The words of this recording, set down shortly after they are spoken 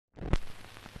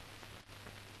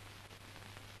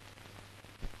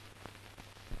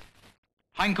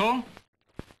Heinkel,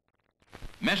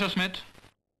 Messerschmitt,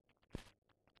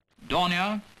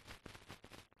 Dornier,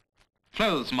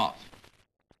 clothes moth.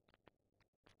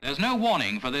 There's no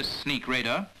warning for this sneak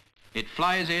raider. It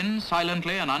flies in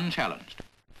silently and unchallenged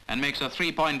and makes a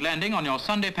three-point landing on your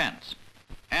Sunday pants.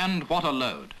 And what a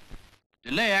load.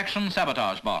 Delay action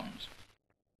sabotage bombs.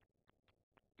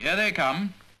 Here they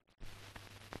come.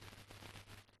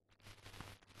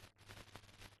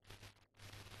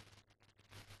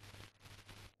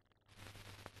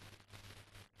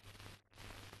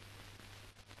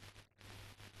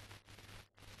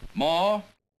 More,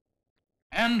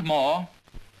 and more,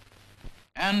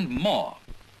 and more.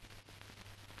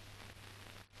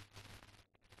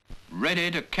 Ready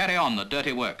to carry on the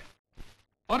dirty work.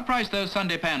 What price those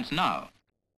Sunday pants now?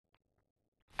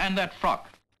 And that frock?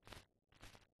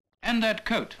 And that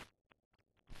coat?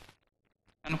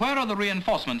 And where are the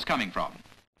reinforcements coming from?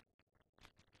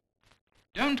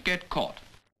 Don't get caught.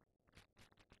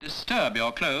 Disturb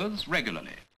your clothes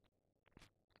regularly.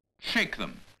 Shake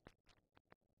them.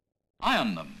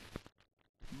 Iron them.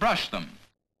 Brush them.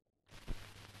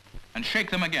 And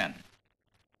shake them again.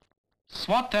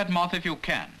 Swat that moth if you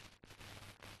can.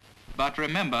 But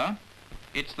remember,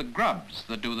 it's the grubs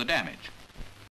that do the damage.